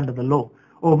simply under the law.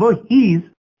 Although his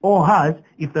or hers,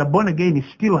 if they're born again, is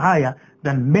still higher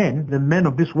than men, the men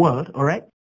of this world, all right?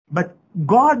 But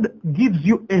God gives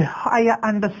you a higher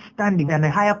understanding and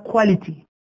a higher quality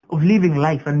of living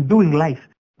life and doing life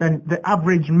than the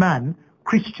average man,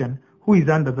 Christian, who is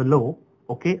under the law,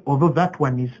 okay? Although that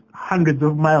one is hundreds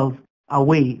of miles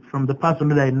away from the person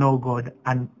that I know God,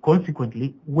 and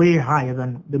consequently way higher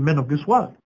than the men of this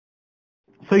world.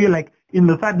 So you're like in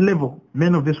the third level,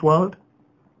 men of this world,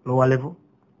 lower level.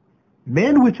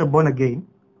 Men which are born again,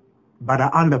 but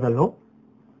are under the law,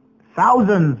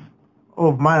 thousands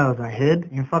of miles ahead,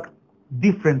 in fact,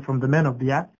 different from the men of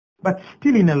the earth, but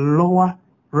still in a lower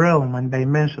realm and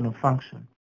dimension of function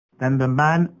than the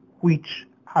man which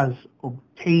has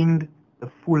obtained the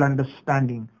full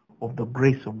understanding of the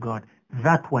grace of God.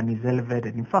 That one is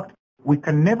elevated. In fact, we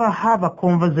can never have a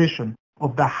conversation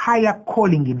of the higher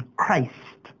calling in Christ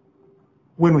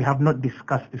when we have not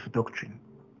discussed this doctrine.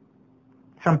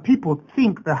 Some people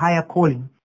think the higher calling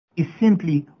is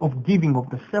simply of giving of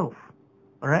the self.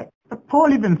 All right? But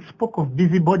Paul even spoke of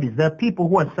busybodies. There are people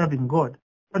who are serving God,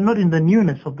 but not in the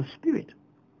newness of the Spirit,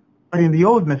 but in the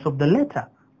oldness of the letter.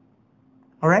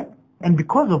 All right? And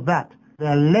because of that,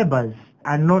 their labors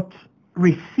are not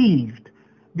received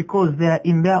because they are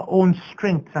in their own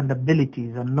strengths and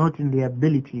abilities and not in the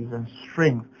abilities and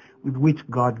strength with which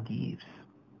God gives.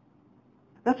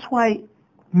 That's why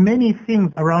many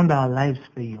things around our lives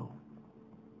fail,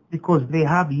 because they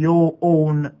have your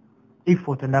own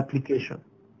effort and application.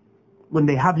 When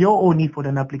they have your own effort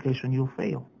and application, you'll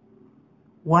fail.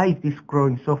 Why is this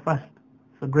growing so fast?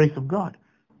 It's the grace of God.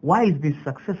 Why is this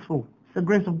successful? It's the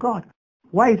grace of God.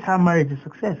 Why is her marriage a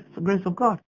success? It's the grace of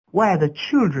God. Why are the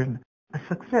children a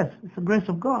success? It's the grace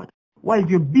of God. Why is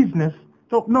your business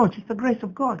top notch? It's the grace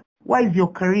of God. Why is your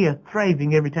career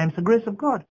thriving every time? It's the grace of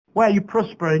God. Why are you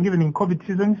prospering even in COVID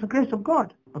season? It's the grace of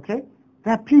God. Okay?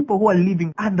 There are people who are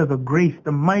living under the grace,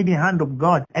 the mighty hand of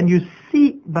God, and you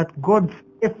see that God's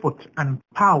effort and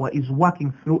power is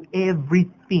working through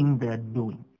everything they're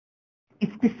doing.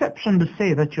 It's deception to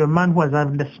say that you're a man who has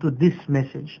understood this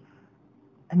message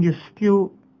and you're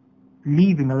still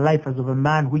living a life as of a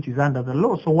man which is under the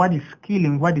law. So what is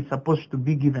killing what is supposed to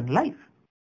be given life?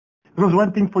 Because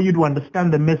one thing for you to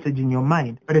understand the message in your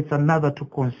mind, but it's another to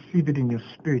conceive it in your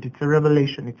spirit. It's a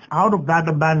revelation. It's out of that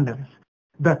abundance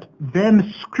that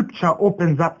then scripture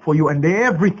opens up for you, and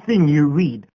everything you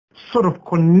read sort of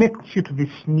connects you to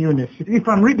this newness. If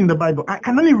I'm reading the Bible, I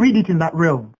can only read it in that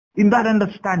realm, in that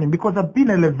understanding, because I've been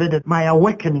elevated. My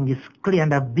awakening is clear,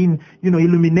 and I've been,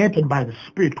 illuminated by the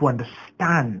Spirit to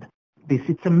understand this.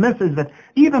 It's a message that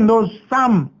even though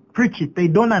some preach it, they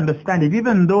don't understand it.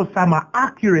 Even though some are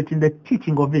accurate in the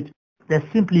teaching of it, they're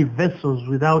simply vessels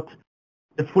without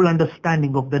the full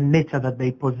understanding of the nature that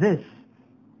they possess.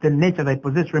 The nature they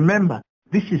possess. Remember,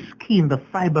 this is key in the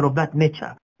fiber of that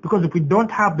nature. Because if we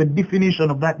don't have the definition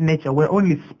of that nature, we're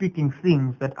only speaking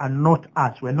things that are not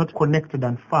us. We're not connected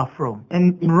and far from.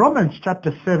 And in Romans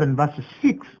chapter 7, verses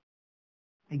 6,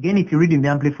 again, if you read in the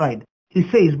Amplified, he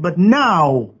says, but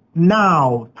now,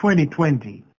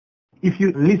 2020, if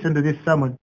you listen to this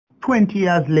sermon 20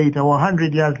 years later or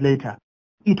 100 years later,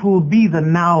 it will be the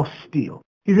now still.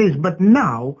 He says, but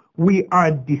now we are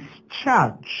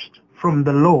discharged from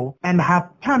the law and have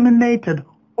terminated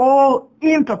all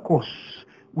intercourse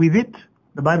with it.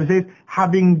 The Bible says,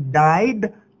 having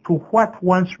died to what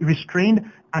once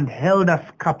restrained and held us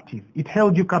captive. It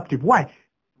held you captive. Why?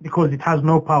 Because it has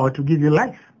no power to give you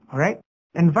life. All right?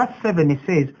 And verse 7, it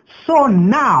says, so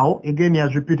now, again he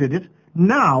has repeated it,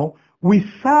 now we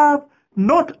serve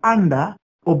not under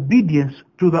obedience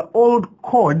to the old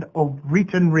code of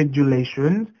written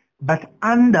regulations, but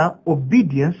under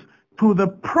obedience to the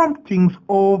promptings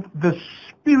of the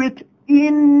Spirit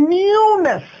in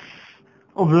newness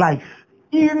of life.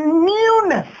 In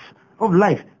newness of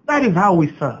life. That is how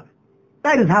we serve.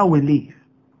 That is how we live.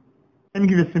 Let me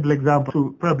give you a simple example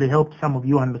to probably help some of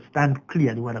you understand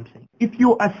clearly what I'm saying. If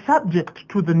you are subject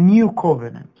to the new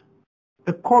covenant,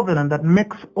 the covenant that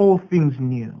makes all things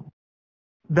new,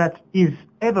 that is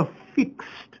ever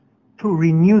fixed to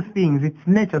renew things, its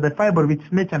nature, the fiber of its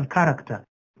nature and character,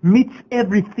 meets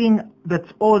everything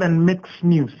that's old and makes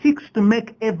new, seeks to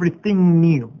make everything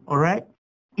new, all right?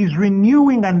 Is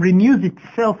renewing and renews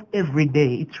itself every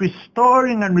day. It's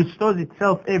restoring and restores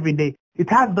itself every day. It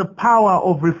has the power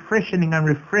of refreshing and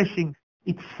refreshing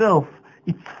itself.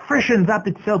 It freshens up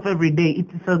itself every day. It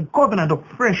is a covenant of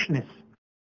freshness.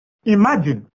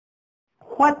 Imagine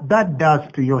what that does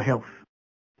to your health.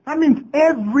 That means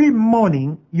every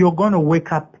morning you're going to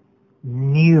wake up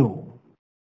new,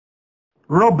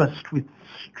 robust with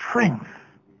strength,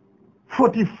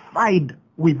 fortified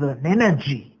with an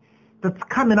energy that's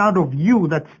coming out of you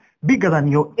that's bigger than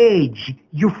your age.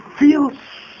 You feel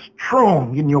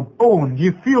strong in your bones.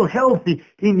 You feel healthy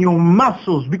in your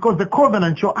muscles because the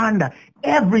covenant you're under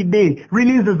every day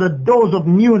releases a dose of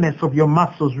newness of your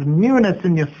muscles, newness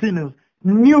in your sinews,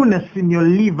 newness in your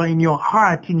liver, in your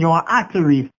heart, in your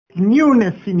arteries,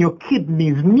 newness in your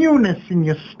kidneys, newness in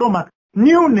your stomach,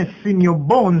 newness in your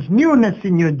bones, newness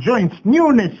in your joints,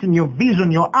 newness in your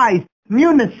vision, your eyes,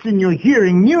 newness in your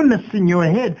hearing, newness in your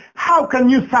head. How can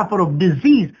you suffer of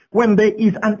disease when there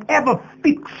is an ever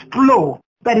fixed law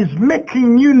that is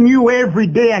making you new every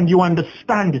day and you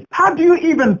understand it. How do you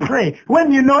even pray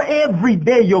when you know every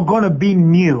day you're going to be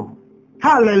new?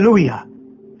 Hallelujah.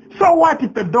 So what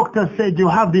if the doctor said you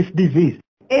have this disease?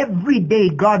 Every day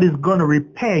God is going to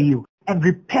repair you and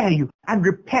repair you and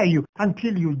repair you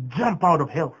until you jump out of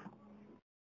health.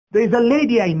 There's a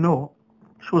lady I know.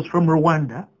 She was from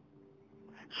Rwanda.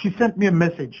 She sent me a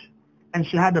message and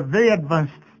she had a very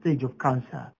advanced stage of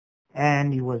cancer.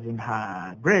 And it was in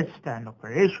her breast and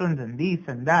operations and this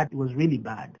and that. It was really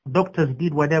bad. Doctors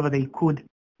did whatever they could.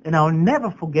 And I'll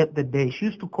never forget the day. She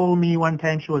used to call me one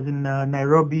time. She was in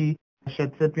Nairobi. She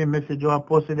had sent me a message, oh,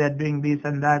 Apostle, they're doing this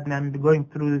and that, and I'm going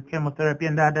through chemotherapy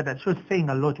and that. She was saying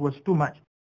a lot. It was too much.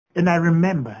 And I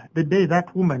remember the day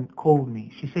that woman called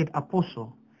me. She said,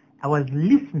 Apostle, I was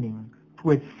listening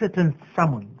to a certain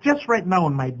sermon just right now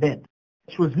on my bed.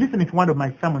 She was listening to one of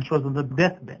my sermons. She was on the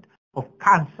deathbed of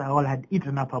cancer. All had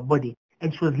eaten up her body.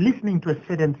 And she was listening to a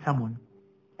certain sermon.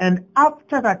 And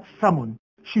after that sermon,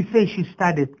 she says she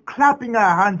started clapping her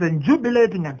hands and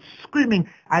jubilating and screaming.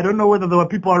 I don't know whether there were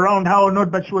people around her or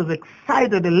not, but she was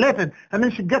excited, elated. And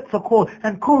then she gets a call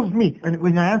and calls me. And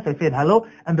when I answer, I said, hello?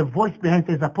 And the voice behind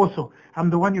says, Apostle, I'm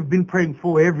the one you've been praying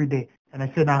for every day. And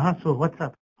I said, so what's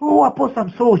up? Oh, Apostle,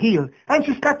 I'm so healed. And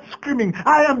she starts screaming,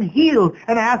 I am healed.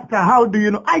 And I asked her, how do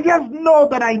you know? I just know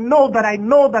that I know that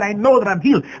I'm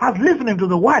healed. I was listening to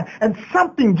the word and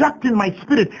something jacked in my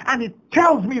spirit and it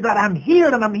tells me that I'm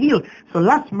healed and I'm healed. So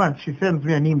last month she sends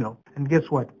me an email. And guess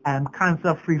what? I am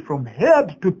cancer-free from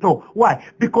head to toe. Why?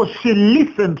 Because she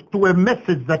listened to a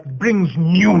message that brings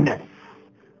newness.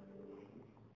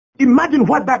 Imagine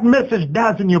what that message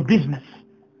does in your business.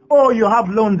 Oh, you have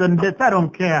loans and debts. I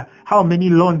don't care how many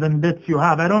loans and debts you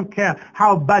have. I don't care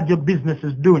how bad your business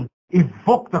is doing.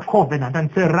 Evoke the covenant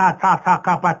and say,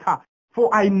 Ra-ta-ta-ka-pa-ta.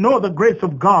 For I know the grace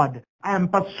of God. I am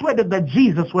persuaded that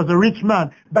Jesus was a rich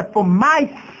man, but for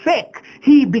my sake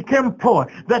he became poor,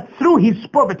 that through his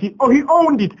poverty, he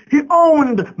owned it, he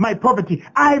owned my poverty,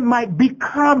 I might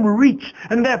become rich.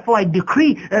 And therefore I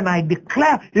decree and I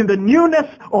declare in the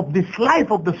newness of this life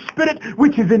of the Spirit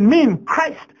which is in me in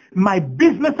Christ, my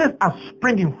businesses are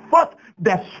springing forth.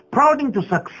 They're sprouting to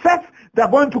success. They're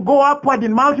going to go upward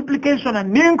in multiplication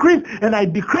and increase. And I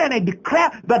declare and I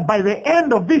declare that by the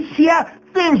end of this year,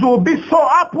 things will be so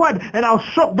upward and I'll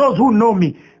shock those who know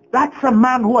me. That's a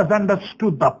man who has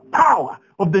understood the power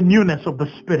of the newness of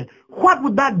the Spirit. What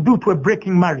would that do to a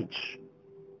breaking marriage?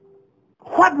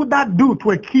 What would that do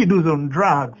to a kid who's on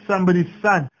drugs, somebody's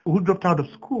son who dropped out of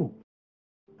school?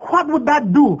 What would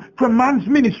that do to a man's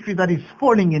ministry that is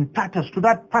falling in tatters, to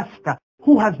that pastor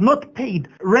who has not paid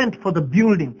rent for the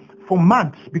building for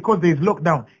months because there is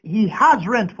lockdown? He has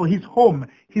rent for his home.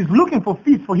 He's looking for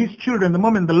fees for his children the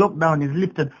moment the lockdown is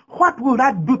lifted. What will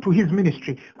that do to his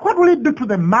ministry? What will it do to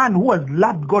the man who has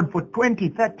loved God for 20,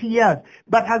 30 years,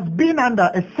 but has been under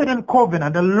a certain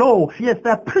covenant, a law? Yes,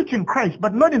 they're preaching Christ,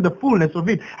 but not in the fullness of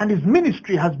it. And his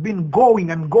ministry has been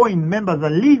going and going. Members are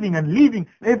leaving and leaving.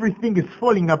 Everything is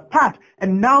falling apart.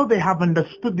 And now they have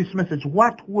understood this message.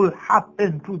 What will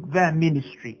happen to their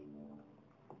ministry?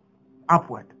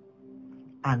 Upward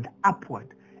and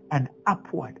upward and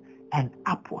upward and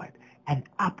upward and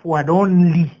upward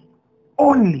only.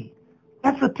 Only.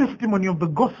 That's the testimony of the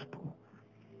gospel.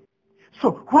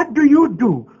 So what do you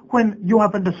do when you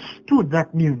have understood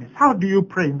that newness? How do you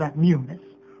pray in that newness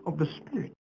of the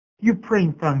Spirit? You pray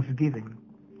in thanksgiving.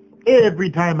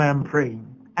 Every time I am praying,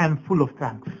 I am full of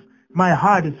thanks. My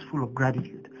heart is full of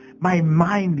gratitude. My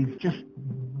mind is just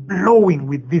blowing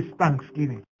with this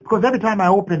thanksgiving. Because every time I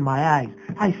open my eyes,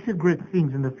 I see great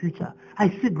things in the future. I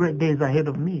see great days ahead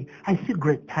of me. I see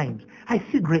great times. I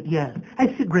see great years. I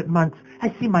see great months.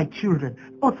 I see my children,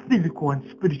 both physical and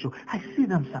spiritual. I see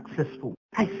them successful.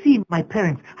 I see my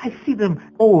parents. I see them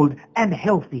old and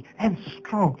healthy and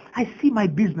strong. I see my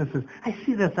businesses. I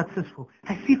see they're successful.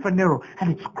 I see Phaneroo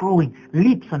and it's growing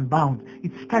leaps and bounds.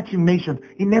 It's touching nations.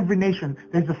 In every nation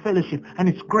there's a fellowship and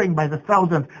it's growing by the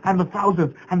thousands and the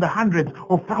thousands and the hundreds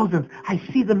of thousands. I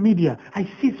see the media. I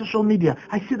see social media.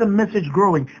 I see the message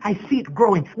growing. I see it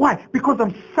growing. Why? Because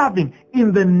I'm serving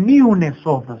in the newness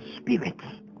of the Spirit.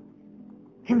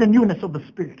 In the newness of the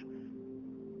Spirit.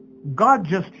 God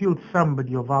just healed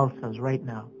somebody of ulcers right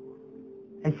now.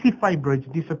 I see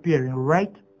fibroids disappearing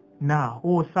right now.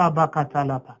 Oh,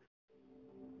 Sabakatalapa.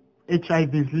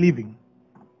 HIV is leaving.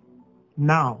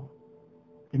 Now.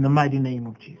 In the mighty name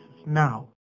of Jesus. Now.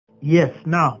 Yes,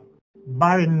 now.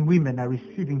 Barren women are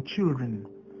receiving children.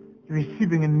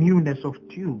 Receiving a newness of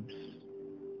tubes.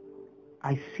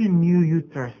 I see new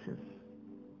uteruses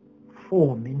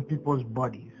form in people's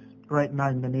bodies right now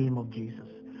in the name of Jesus.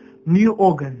 New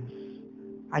organs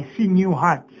I see new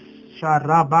hearts.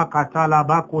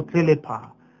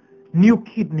 Sharabakatalabakotelepa. New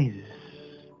kidneys.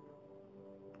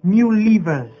 New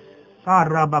livers.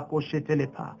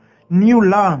 Sarabakoshetelepa. New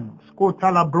lungs.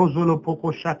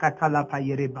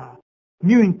 Kotalabrozolopokosakatalapayereba.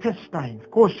 New intestines.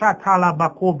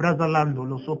 Koshatalabakobrazalando.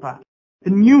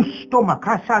 New stomach.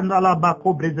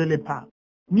 Kashandalabakobrazelepa.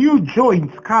 New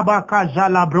joints.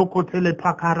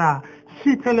 Kabakajalabrokotelepakara.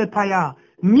 Sitelepaya.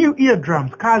 New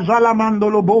eardrums.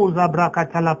 Kajalamandoloboza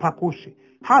brakatalapakoshi.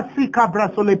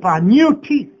 Hasikabrasolepa. New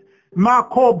teeth.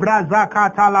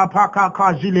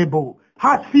 Makobrazakatalapakakajilebo.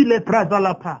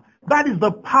 Hasileprazalapa. That is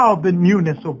the power of the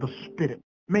newness of the Spirit.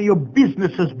 May your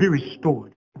businesses be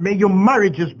restored. May your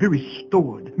marriages be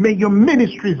restored. May your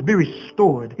ministries be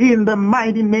restored. In the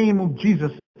mighty name of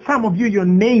Jesus. Some of you, your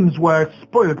names were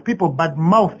spoiled. People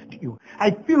badmouthed you.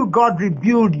 I feel God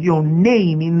revealed your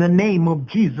name in the name of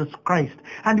Jesus Christ.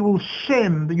 And He will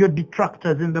shame your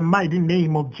detractors in the mighty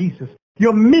name of Jesus.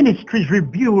 Your ministry is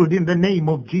revealed in the name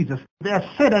of Jesus. They are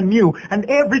said anew. And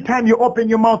every time you open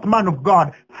your mouth, man of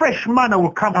God, fresh manna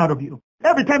will come out of you.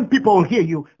 Every time people will hear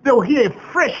you, they'll hear a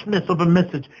freshness of a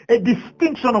message, a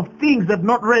distinction of things they've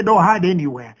not read or heard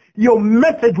anywhere. Your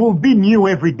message will be new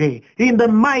every day in the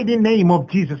mighty name of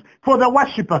Jesus. For the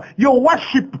worshiper, your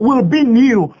worship will be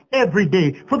new every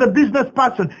day. For the business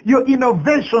person, your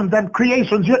innovations and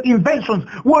creations, your inventions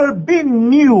will be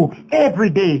new every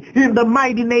day in the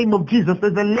mighty name of Jesus.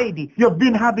 There's a lady, you've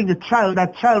been having a child.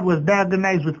 That child was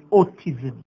diagnosed with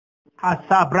autism.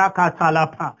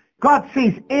 God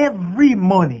says every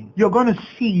morning you're going to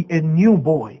see a new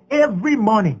boy. Every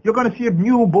morning you're going to see a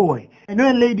new boy. I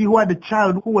know a lady who had a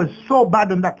child who was so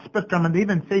bad on that spectrum, and they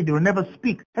even say they will never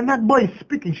speak. And that boy is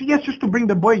speaking. She just used to bring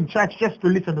the boy in church just to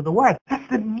listen to the word. That's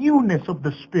the newness of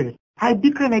the Spirit. I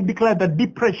declare and I declare that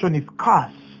depression is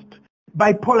cast.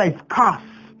 Bipolar is cast.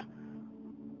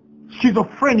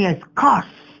 Schizophrenia is cast.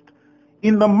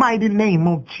 In the mighty name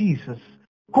of Jesus.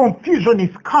 Confusion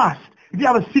is cast. If you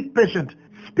have a sick patient,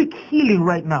 speak healing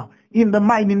right now in the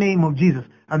mighty name of Jesus.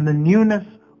 And the newness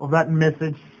of that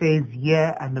message says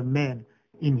yeah and amen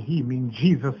in Him. In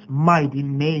Jesus' mighty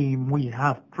name we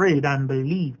have prayed and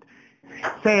believed.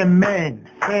 Say amen.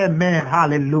 Say amen.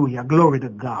 Hallelujah. Glory to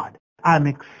God. I'm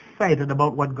excited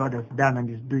about what God has done and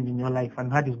is doing in your life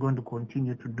and what He's going to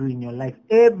continue to do in your life.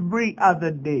 Every other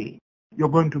day you're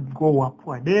going to go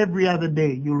upward. Every other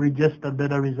day you register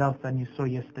better results than you saw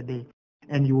yesterday.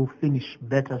 And you will finish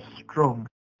better, strong,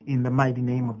 in the mighty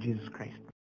name of Jesus Christ.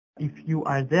 If you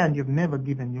are there and you've never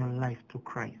given your life to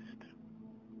Christ,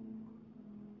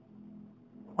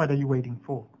 what are you waiting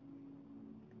for?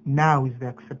 Now is the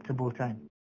acceptable time.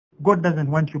 God doesn't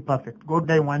want you perfect. God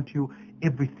doesn't want you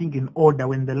everything in order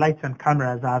when the lights and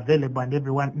cameras are available and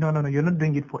everyone. No, you're not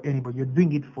doing it for anybody. You're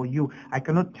doing it for you. I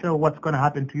cannot tell what's going to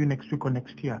happen to you next week or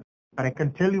next year, but I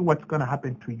can tell you what's going to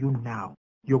happen to you now.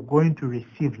 You're going to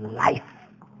receive life.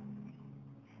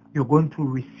 You're going to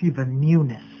receive a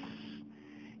newness.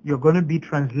 You're going to be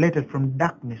translated from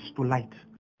darkness to light.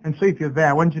 And so if you're there,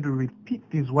 I want you to repeat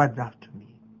these words after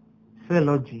me. Say,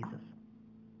 Lord Jesus,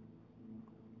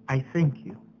 I thank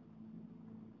you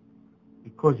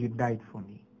because you died for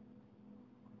me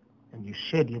and you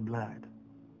shed your blood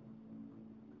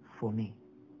for me.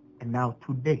 And now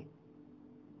today,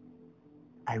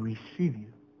 I receive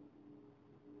you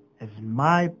as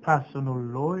my personal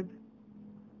Lord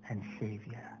and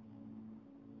Savior.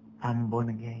 I'm born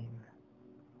again.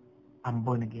 I'm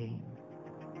born again.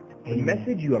 The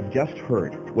message you have just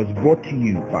heard was brought to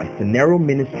you by Phaneroo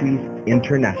Ministries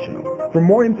International. For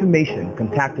more information,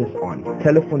 contact us on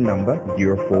telephone number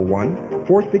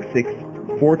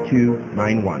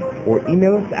 041-466-4291 or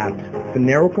email us at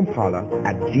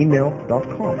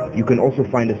phanerookampala@gmail.com. You can also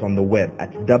find us on the web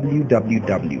at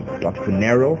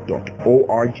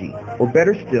www.phaneroo.org. Or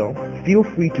better still, feel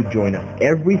free to join us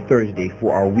every Thursday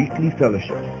for our weekly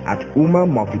fellowship at UMA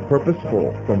Multipurpose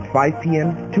Hall from 5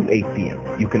 p.m. to 8 p.m.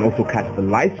 You can also catch the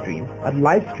live stream at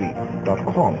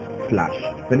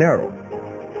livestream.com/Phaneroo.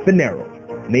 Phaneroo,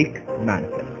 make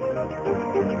manifest.